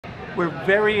We're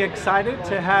very excited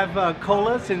to have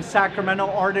Kolas in Sacramento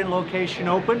Arden location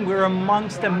open. We're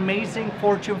amongst amazing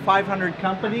Fortune 500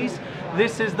 companies.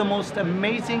 This is the most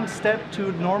amazing step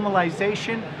to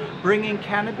normalization, bringing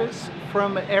cannabis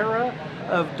from an era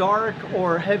of dark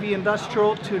or heavy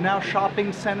industrial to now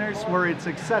shopping centers where it's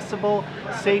accessible,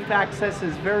 safe access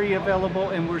is very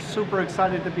available, and we're super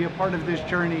excited to be a part of this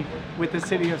journey with the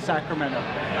city of Sacramento.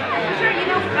 Sure,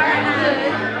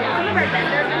 some of our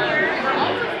vendors are here.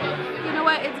 You know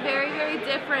what, it's very, very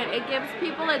different. It gives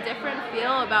people a different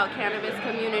feel about cannabis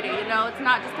community. You know, it's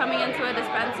not just coming into a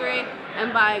dispensary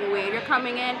and buying weed. You're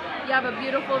coming in, you have a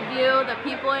beautiful view, the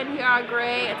people in here are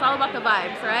great. It's all about the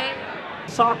vibes, right?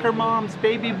 Soccer moms,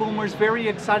 baby boomers, very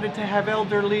excited to have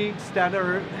elderlies that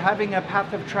are having a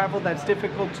path of travel that's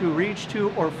difficult to reach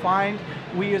to or find.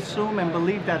 We assume and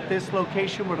believe that this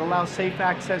location would allow safe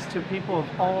access to people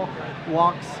of all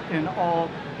walks and all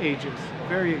ages.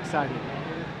 Very excited.